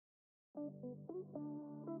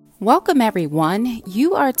Welcome, everyone.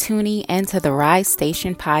 You are tuning into the Rise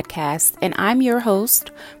Station podcast, and I'm your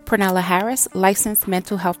host, Pernella Harris, licensed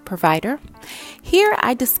mental health provider. Here,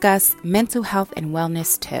 I discuss mental health and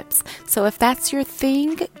wellness tips. So if that's your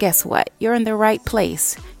thing, guess what? You're in the right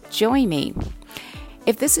place. Join me.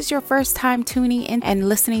 If this is your first time tuning in and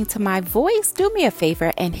listening to my voice, do me a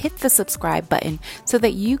favor and hit the subscribe button so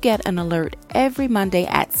that you get an alert every Monday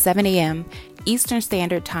at 7 a.m. Eastern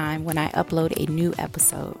Standard Time when I upload a new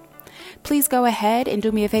episode. Please go ahead and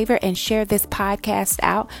do me a favor and share this podcast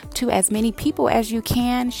out to as many people as you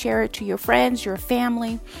can. Share it to your friends, your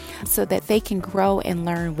family, so that they can grow and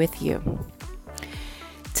learn with you.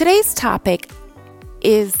 Today's topic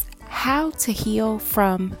is how to heal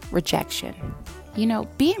from rejection. You know,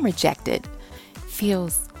 being rejected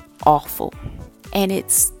feels awful and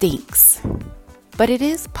it stinks, but it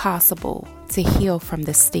is possible to heal from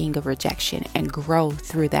the sting of rejection and grow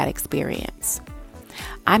through that experience.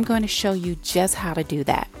 I'm going to show you just how to do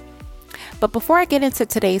that. But before I get into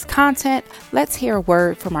today's content, let's hear a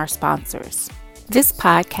word from our sponsors. This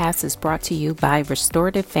podcast is brought to you by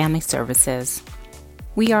Restorative Family Services.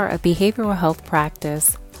 We are a behavioral health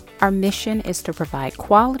practice. Our mission is to provide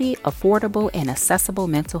quality, affordable, and accessible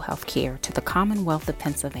mental health care to the Commonwealth of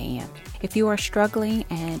Pennsylvania. If you are struggling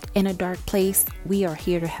and in a dark place, we are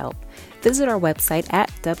here to help. Visit our website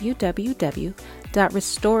at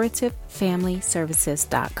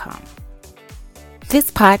www.restorativefamilyservices.com.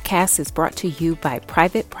 This podcast is brought to you by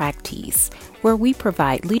Private Practice, where we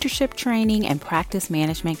provide leadership training and practice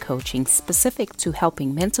management coaching specific to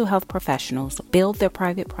helping mental health professionals build their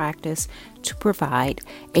private practice to provide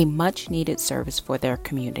a much-needed service for their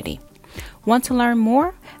community. Want to learn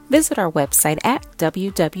more? Visit our website at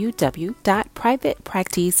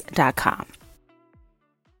www.privatepractice.com.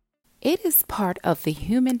 It is part of the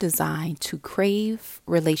human design to crave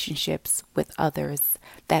relationships with others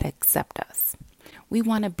that accept us. We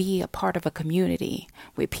want to be a part of a community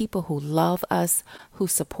with people who love us, who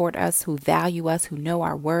support us, who value us, who know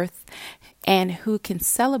our worth, and who can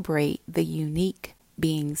celebrate the unique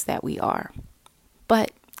beings that we are.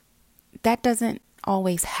 But that doesn't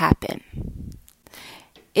always happen.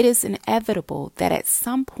 It is inevitable that at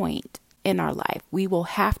some point in our life, we will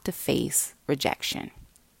have to face rejection.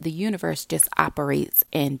 The universe just operates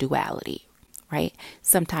in duality, right?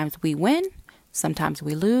 Sometimes we win, sometimes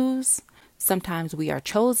we lose, sometimes we are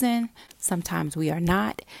chosen, sometimes we are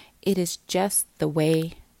not. It is just the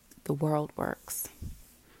way the world works.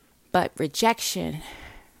 But rejection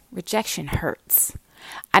hurts.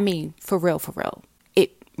 I mean, for real,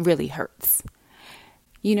 it really hurts.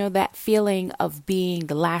 You know, that feeling of being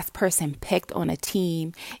the last person picked on a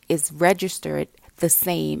team is registered the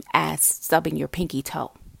same as stubbing your pinky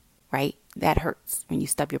toe, right? That hurts when you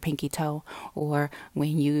stub your pinky toe or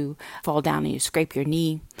when you fall down and you scrape your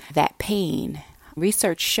knee. That pain.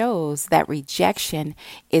 Research shows that rejection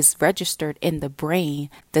is registered in the brain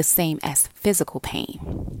the same as physical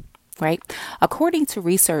pain, right? According to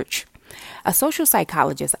research, a social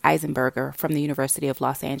psychologist, Eisenberger, from the University of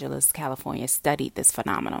Los Angeles, California, studied this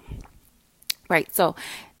phenomenon, right? So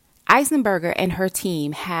Eisenberger and her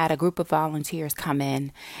team had a group of volunteers come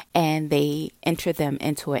in and they enter them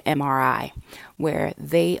into an MRI where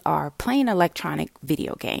they are playing an electronic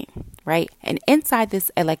video game, right? And inside this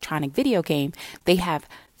electronic video game, they have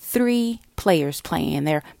 3 players playing.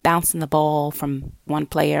 They're bouncing the ball from one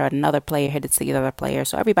player, another player hits the other player.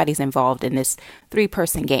 So everybody's involved in this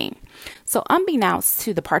 3-person game. So unbeknownst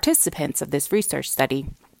to the participants of this research study,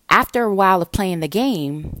 after a while of playing the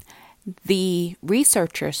game, the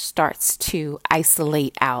researcher starts to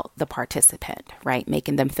isolate out the participant, right?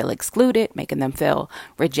 Making them feel excluded, making them feel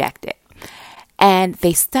rejected. And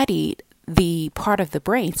they studied the part of the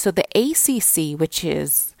brain. So the ACC, which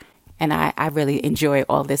is, and I really enjoy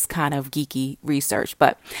all this kind of geeky research,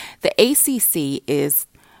 but the ACC is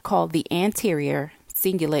called the anterior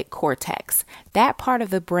cingulate cortex. That part of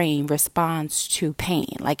the brain responds to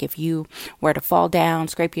pain. Like if you were to fall down,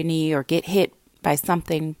 scrape your knee, or get hit by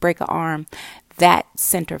something, break an arm, that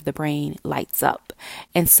center of the brain lights up.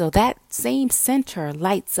 And so that same center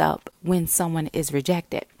lights up when someone is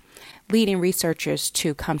rejected, leading researchers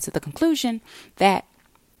to come to the conclusion that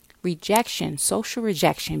rejection, social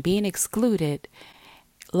rejection, being excluded,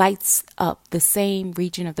 lights up the same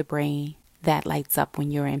region of the brain that lights up when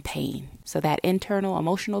you're in pain. So that internal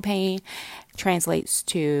emotional pain translates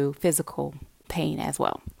to physical pain as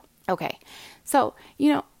well. Okay, so,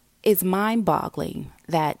 it's mind-boggling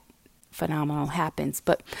that phenomenon happens,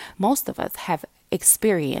 but most of us have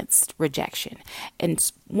experienced rejection in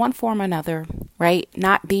one form or another, right?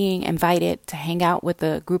 Not being invited to hang out with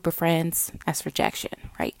a group of friends, that's rejection,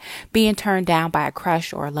 right? Being turned down by a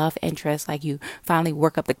crush or a love interest, like you finally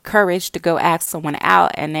work up the courage to go ask someone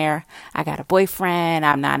out and I got a boyfriend,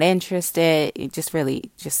 I'm not interested. It just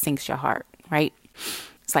really just sinks your heart, right?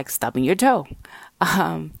 It's like stubbing your toe.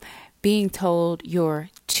 Being told you're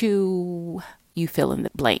too, you fill in the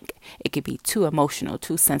blank. It could be too emotional,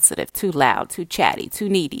 too sensitive, too loud, too chatty, too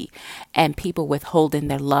needy, and people withholding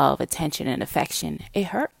their love, attention, and affection. It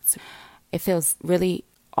hurts. It feels really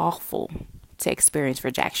awful to experience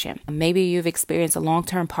rejection. Maybe you've experienced a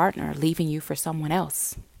long-term partner leaving you for someone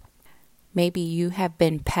else. Maybe you have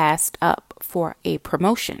been passed up for a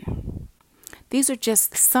promotion. These are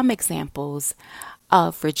just some examples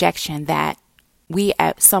of rejection that we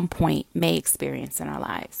at some point may experience in our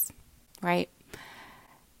lives, right?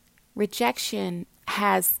 Rejection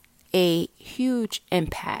has a huge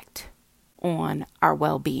impact on our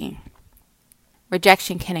well-being.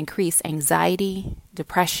 Rejection can increase anxiety,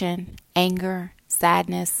 depression, anger,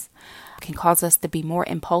 sadness, can cause us to be more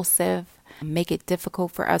impulsive, make it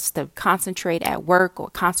difficult for us to concentrate at work or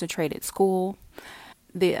concentrate at school.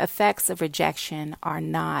 The effects of rejection are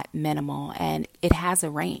not minimal, and it has a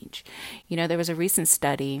range. There was a recent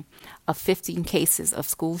study of 15 cases of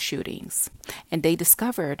school shootings, and they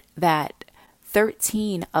discovered that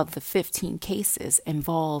 13 of the 15 cases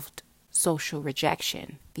involved social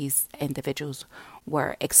rejection. These individuals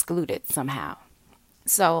were excluded somehow.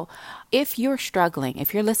 So if you're struggling,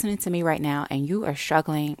 if you're listening to me right now and you are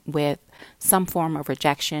struggling with some form of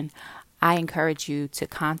rejection, I encourage you to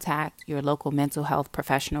contact your local mental health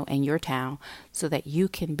professional in your town so that you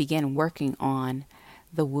can begin working on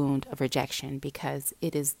the wound of rejection, because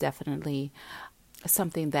it is definitely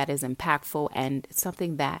something that is impactful and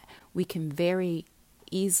something that we can very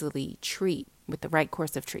easily treat with the right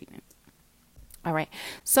course of treatment. All right.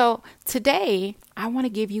 So today I want to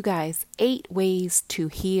give you guys 8 ways to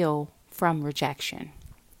heal from rejection.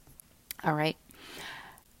 All right.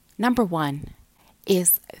 Number 1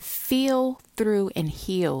 is feel through and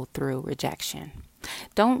heal through rejection.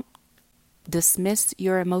 Don't dismiss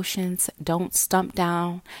your emotions. Don't stump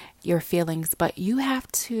down your feelings, but you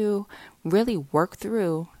have to really work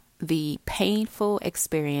through the painful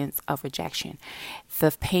experience of rejection,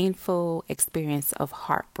 the painful experience of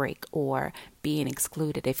heartbreak or being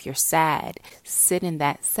excluded. If you're sad, sit in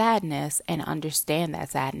that sadness and understand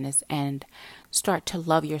that sadness and start to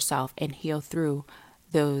love yourself and heal through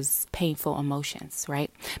those painful emotions,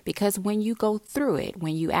 right? Because when you go through it,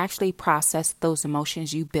 when you actually process those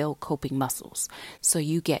emotions, you build coping muscles. So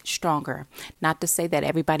you get stronger. Not to say that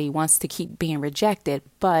everybody wants to keep being rejected,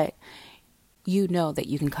 but you know that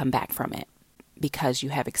you can come back from it because you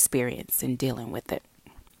have experience in dealing with it.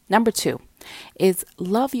 Number 2 is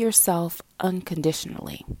love yourself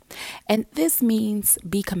unconditionally. And this means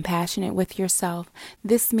be compassionate with yourself.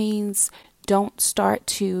 This means don't start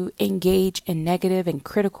to engage in negative and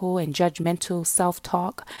critical and judgmental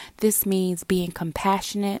self-talk. This means being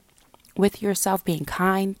compassionate with yourself, being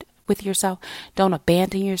kind with yourself. Don't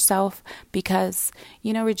abandon yourself, because,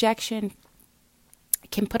 rejection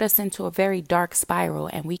can put us into a very dark spiral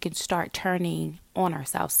and we can start turning on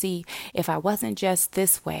ourselves. See, if I wasn't just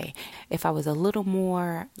this way, if I was a little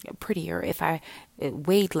more prettier, if I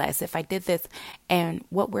weighed less, if I did this, and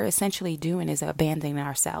what we're essentially doing is abandoning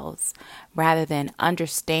ourselves rather than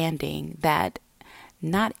understanding that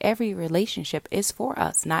not every relationship is for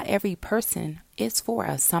us. Not every person is for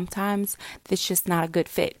us. Sometimes it's just not a good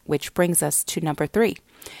fit, which brings us to number 3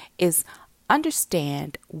 is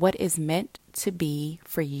understand what is meant to be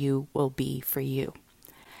for you will be for you.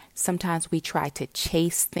 Sometimes we try to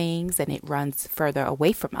chase things and it runs further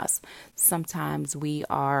away from us. Sometimes we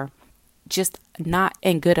are just not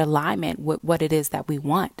in good alignment with what it is that we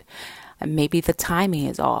want. Maybe the timing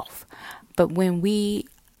is off. But when we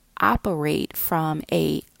operate from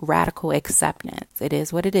a radical acceptance, it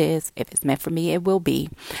is what it is. If it's meant for me, it will be.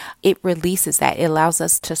 It releases that. It allows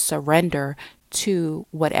us to surrender to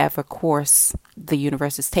whatever course the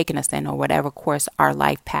universe is taking us in, or whatever course our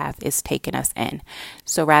life path is taking us in.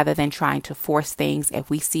 So rather than trying to force things, if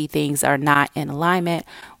we see things are not in alignment,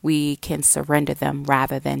 we can surrender them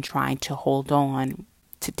rather than trying to hold on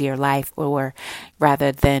to dear life, or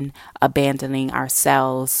rather than abandoning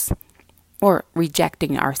ourselves or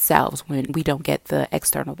rejecting ourselves when we don't get the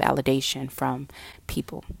external validation from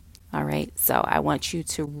people. All right. So I want you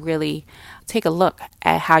to really take a look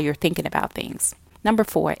at how you're thinking about things. Number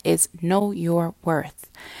 4 is know your worth.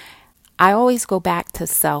 I always go back to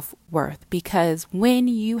self-worth, because when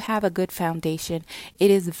you have a good foundation, it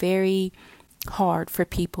is very hard for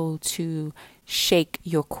people to shake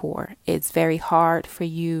your core. It's very hard for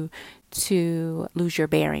you to lose your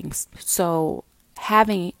bearings. So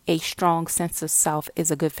having a strong sense of self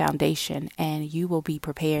is a good foundation, and you will be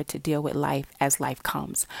prepared to deal with life as life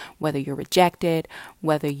comes. Whether you're rejected,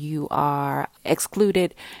 whether you are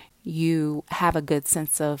excluded, you have a good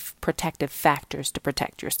sense of protective factors to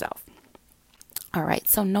protect yourself. All right,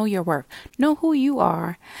 so know your worth. Know who you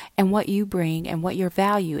are and what you bring and what your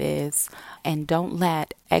value is. And don't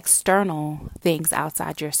let external things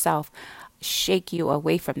outside yourself shake you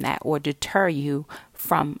away from that or deter you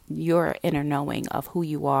from your inner knowing of who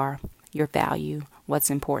you are, your value, what's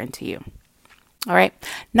important to you. All right,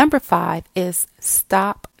 number 5 is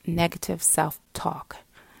stop negative self-talk.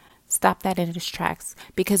 Stop that in its tracks,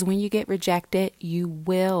 because when you get rejected, you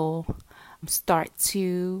will start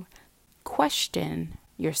to question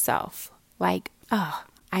yourself, like, oh,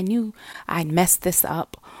 I knew I messed this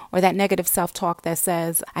up, or that negative self-talk that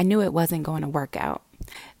says, I knew it wasn't going to work out.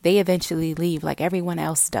 They eventually leave like everyone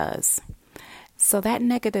else does. So that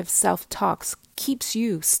negative self-talk keeps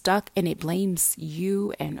you stuck, and it blames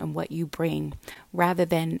you and what you bring, rather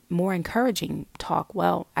than more encouraging talk.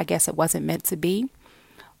 Well, I guess it wasn't meant to be,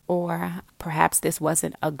 or perhaps this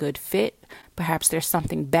wasn't a good fit. Perhaps there's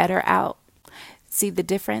something better out. See the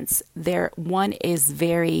difference there? One is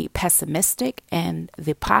very pessimistic, and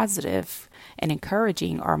the positive and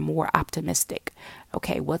encouraging are more optimistic.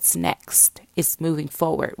 Okay, what's next? It's moving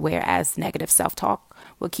forward, whereas negative self-talk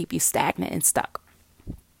will keep you stagnant and stuck.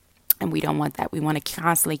 And we don't want that. We want to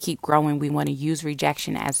constantly keep growing. We want to use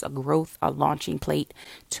rejection as a growth, a launching plate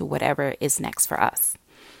to whatever is next for us.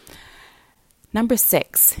 Number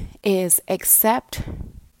 6 is accept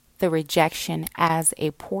the rejection as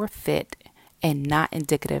a poor fit and not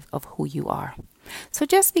indicative of who you are. So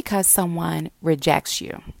just because someone rejects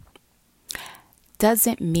you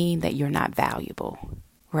doesn't mean that you're not valuable,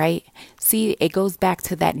 right? See, it goes back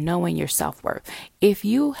to that knowing your self-worth. If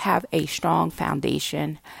you have a strong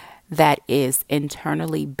foundation that is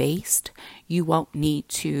internally based, you won't need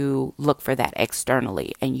to look for that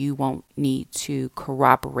externally, and you won't need to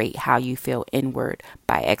corroborate how you feel inward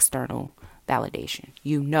by external validation.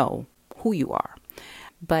 You know who you are.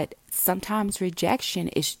 But sometimes rejection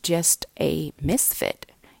is just a misfit.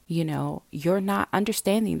 You know, you're not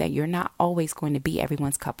understanding that you're not always going to be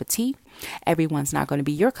everyone's cup of tea. Everyone's not going to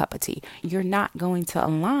be your cup of tea. You're not going to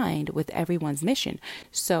align with everyone's mission.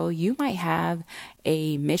 So you might have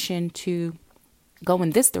a mission to go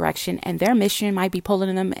in this direction, and their mission might be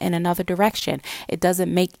pulling them in another direction. It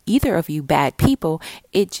doesn't make either of you bad people.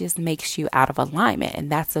 It just makes you out of alignment,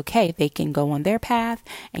 and that's okay. They can go on their path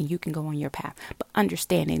and you can go on your path. But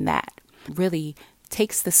understanding that really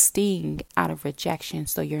takes the sting out of rejection,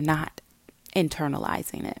 so you're not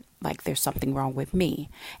internalizing it like there's something wrong with me.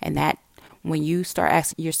 And that when you start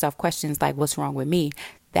asking yourself questions like, what's wrong with me?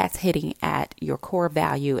 That's hitting at your core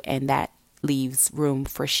value, and that leaves room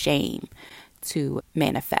for shame to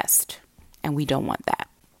manifest. And we don't want that,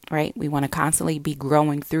 right? We want to constantly be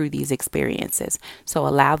growing through these experiences. So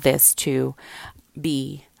allow this to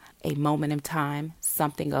be a moment in time,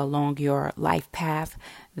 something along your life path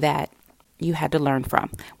that you had to learn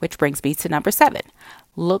from, which brings me to number 7.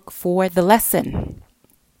 Look for the lesson.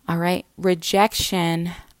 All right.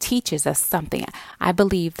 Rejection teaches us something. I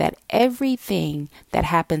believe that everything that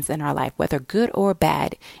happens in our life, whether good or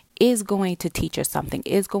bad, is going to teach us something,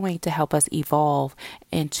 is going to help us evolve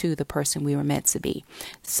into the person we were meant to be.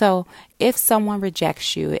 So if someone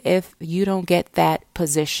rejects you, if you don't get that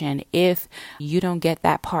position, if you don't get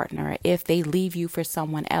that partner, if they leave you for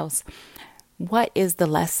someone else, what is the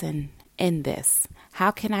lesson in this?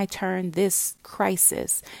 How can I turn this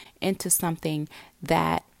crisis into something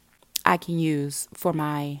that I can use for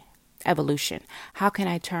my evolution? How can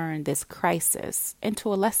I turn this crisis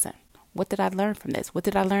into a lesson? What did I learn from this? What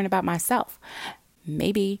did I learn about myself?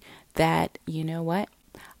 Maybe that, you know what?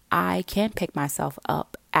 I can pick myself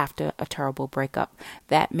up after a terrible breakup.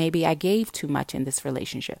 That maybe I gave too much in this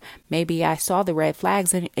relationship. Maybe I saw the red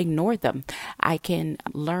flags and ignored them. I can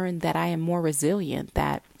learn that I am more resilient,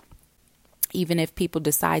 that even if people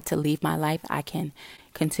decide to leave my life, I can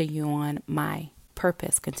continue on my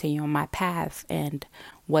purpose, continue on my path, and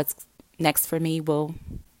what's next for me will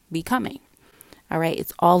be coming. All right.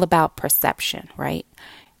 It's all about perception, right?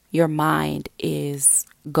 Your mind is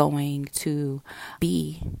going to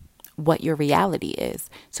be what your reality is.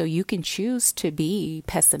 So you can choose to be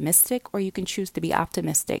pessimistic, or you can choose to be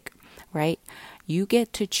optimistic, right? You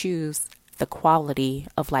get to choose the quality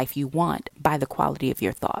of life you want by the quality of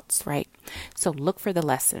your thoughts, right? So look for the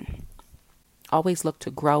lesson. Always look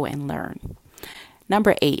to grow and learn.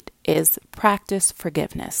 Number 8 is practice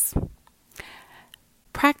forgiveness.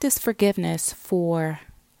 Practice forgiveness for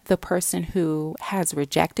the person who has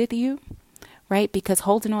rejected you, right? Because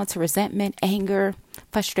holding on to resentment, anger,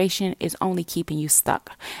 frustration is only keeping you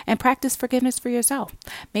stuck. And practice forgiveness for yourself.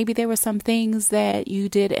 Maybe there were some things that you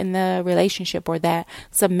did in the relationship or that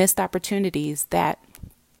some missed opportunities that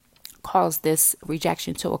caused this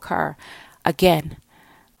rejection to occur. Again,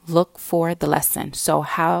 look for the lesson. So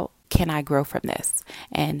how can I grow from this?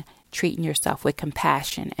 And treating yourself with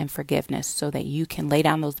compassion and forgiveness so that you can lay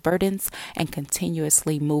down those burdens and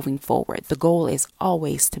continuously moving forward. The goal is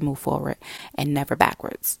always to move forward and never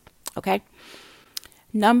backwards. Okay.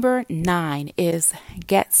 Number 9 is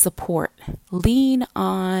get support. Lean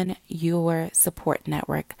on your support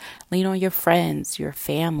network. Lean on your friends, your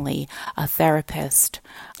family, a therapist,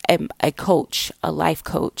 a coach, a life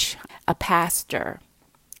coach, a pastor.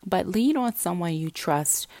 But lean on someone you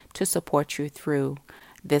trust to support you through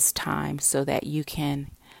this time so that you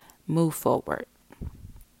can move forward.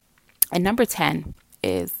 And number 10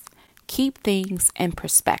 is keep things in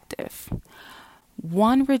perspective.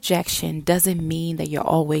 One rejection doesn't mean that you're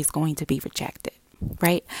always going to be rejected,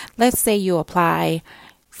 right? Let's say you apply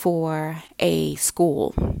for a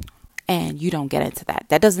school and you don't get into that.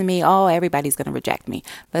 That doesn't mean, oh, everybody's going to reject me.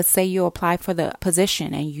 Let's say you apply for the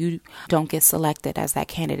position and you don't get selected as that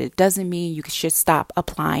candidate. It doesn't mean you should stop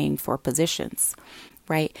applying for positions,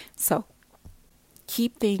 right? So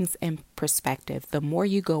keep things in perspective. The more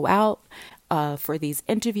you go out for these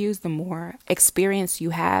interviews, the more experience you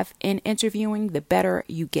have in interviewing, the better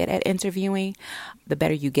you get at interviewing, the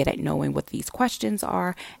better you get at knowing what these questions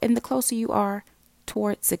are, and the closer you are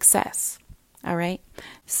toward success. All right.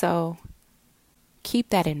 So keep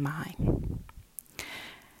that in mind.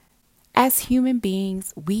 As human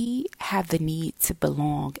beings, we have the need to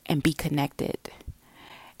belong and be connected.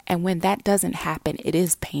 And when that doesn't happen, it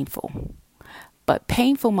is painful. But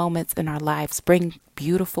painful moments in our lives bring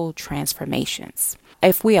beautiful transformations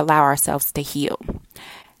if we allow ourselves to heal.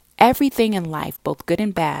 Everything in life, both good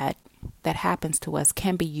and bad, that happens to us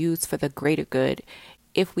can be used for the greater good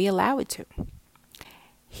if we allow it to.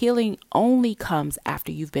 Healing only comes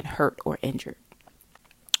after you've been hurt or injured.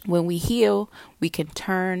 When we heal, we can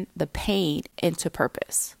turn the pain into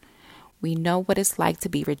purpose. We know what it's like to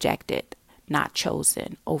be rejected, not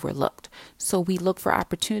chosen, overlooked. So we look for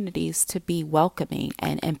opportunities to be welcoming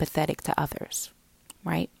and empathetic to others,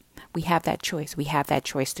 right? We have that choice. We have that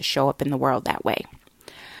choice to show up in the world that way.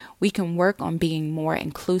 We can work on being more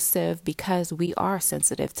inclusive because we are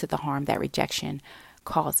sensitive to the harm that rejection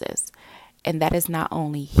causes. And that is not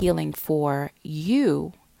only healing for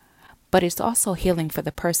you, but it's also healing for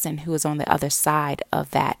the person who is on the other side of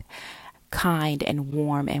that kind and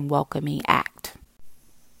warm and welcoming act.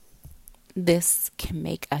 This can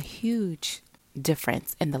make a huge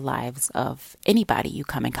difference in the lives of anybody you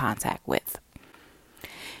come in contact with.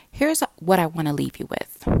 Here's what I want to leave you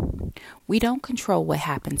with. We don't control what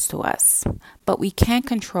happens to us, but we can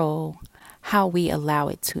control how we allow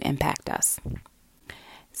it to impact us.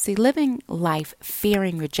 See, living life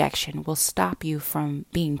fearing rejection will stop you from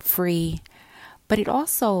being free, but it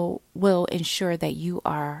also will ensure that you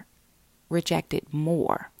are rejected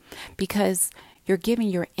more because you're giving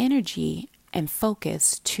your energy and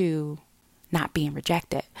focus to not being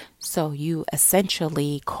rejected. So you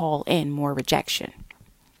essentially call in more rejection.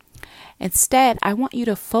 Instead, I want you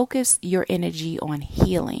to focus your energy on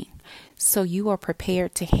healing so you are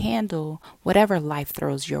prepared to handle whatever life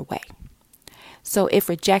throws your way. So if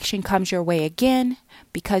rejection comes your way again,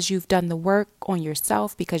 because you've done the work on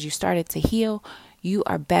yourself, because you started to heal, you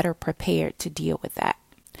are better prepared to deal with that.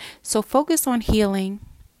 So focus on healing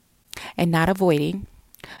and not avoiding.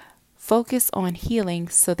 Focus on healing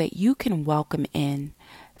so that you can welcome in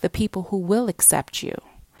the people who will accept you.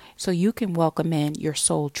 So you can welcome in your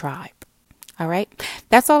soul tribe. All right.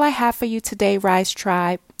 That's all I have for you today, Rise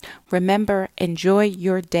Tribe. Remember, enjoy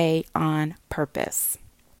your day on purpose.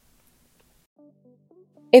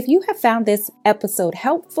 If you have found this episode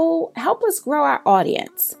helpful, help us grow our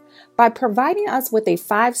audience. By providing us with a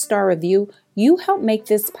 5-star review, you help make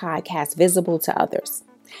this podcast visible to others.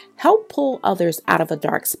 Help pull others out of a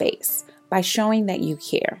dark space by showing that you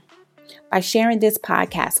care, by sharing this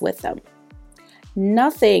podcast with them.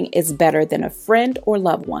 Nothing is better than a friend or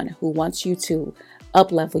loved one who wants you to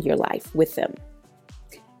up-level your life with them.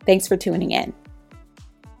 Thanks for tuning in.